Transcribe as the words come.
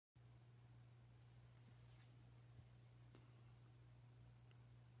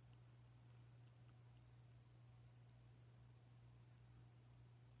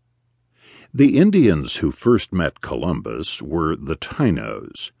The Indians who first met Columbus were the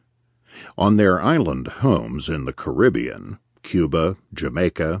Taínos. On their island homes in the Caribbean, Cuba,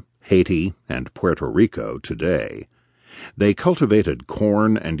 Jamaica, Haiti, and Puerto Rico today, they cultivated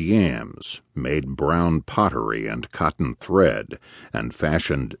corn and yams, made brown pottery and cotton thread, and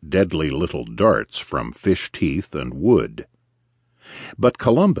fashioned deadly little darts from fish teeth and wood. But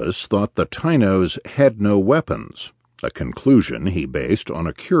Columbus thought the Taínos had no weapons, a conclusion he based on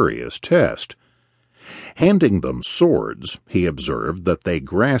a curious test. Handing them swords, he observed that they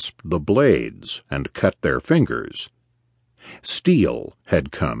grasped the blades and cut their fingers. Steel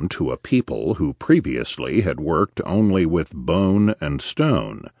had come to a people who previously had worked only with bone and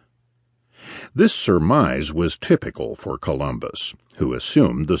stone. This surmise was typical for Columbus, who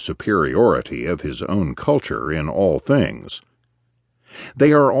assumed the superiority of his own culture in all things.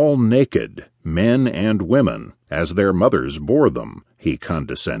 "They are all naked, men and women, as their mothers bore them," he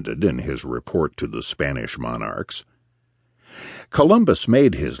condescended in his report to the Spanish monarchs. Columbus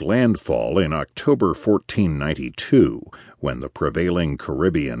made his landfall in October 1492, when the prevailing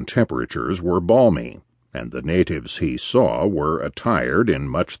Caribbean temperatures were balmy, and the natives he saw were attired in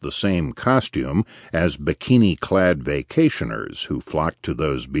much the same costume as bikini-clad vacationers who flock to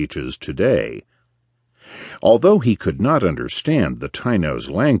those beaches today. Although he could not understand the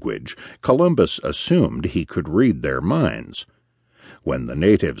Taínos' language, Columbus assumed he could read their minds. When the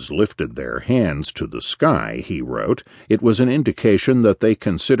natives lifted their hands to the sky, he wrote, it was an indication that they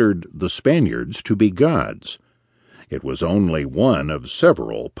considered the Spaniards to be gods. It was only one of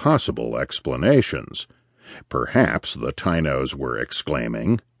several possible explanations. Perhaps the Taínos were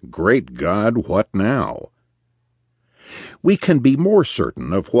exclaiming, "Great God, what now?" We can be more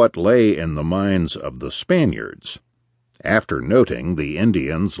certain of what lay in the minds of the Spaniards. After noting the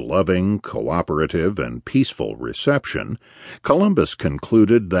Indians' loving, cooperative, and peaceful reception, Columbus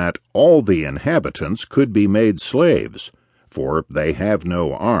concluded that all the inhabitants could be made slaves, for they have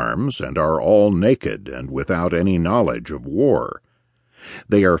no arms and are all naked and without any knowledge of war.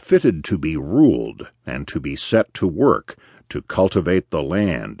 They are fitted to be ruled and to be set to work, to cultivate the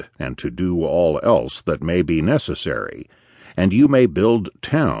land and to do all else that may be necessary, and you may build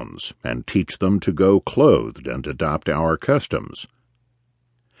towns and teach them to go clothed and adopt our customs.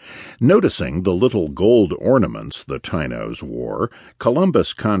 Noticing the little gold ornaments the Taínos wore,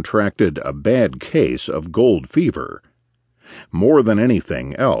 Columbus contracted a bad case of gold fever. More than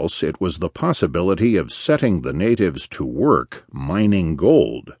anything else, it was the possibility of setting the natives to work mining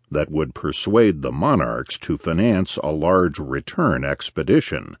gold that would persuade the monarchs to finance a large return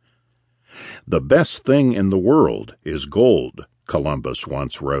expedition. "The best thing in the world is gold," Columbus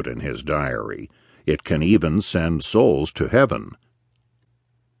once wrote in his diary. "It can even send souls to heaven."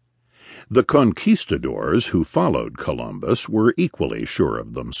 The conquistadors who followed Columbus were equally sure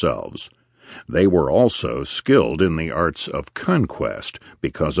of themselves. They were also skilled in the arts of conquest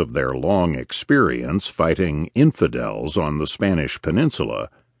because of their long experience fighting infidels on the Spanish peninsula.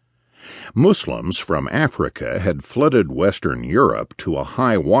 Muslims from Africa had flooded Western Europe to a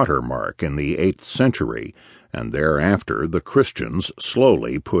high water mark in the 8th century, and thereafter the Christians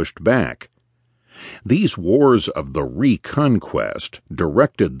slowly pushed back. These wars of the reconquest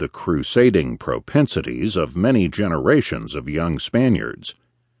directed the crusading propensities of many generations of young Spaniards.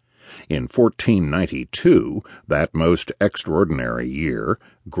 In 1492, that most extraordinary year,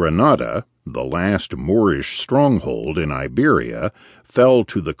 Granada, the last Moorish stronghold in Iberia, fell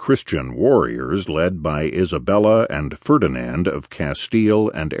to the Christian warriors led by Isabella and Ferdinand of Castile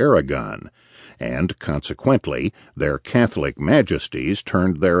and Aragon, and consequently their Catholic majesties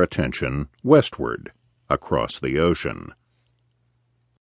turned their attention westward, across the ocean.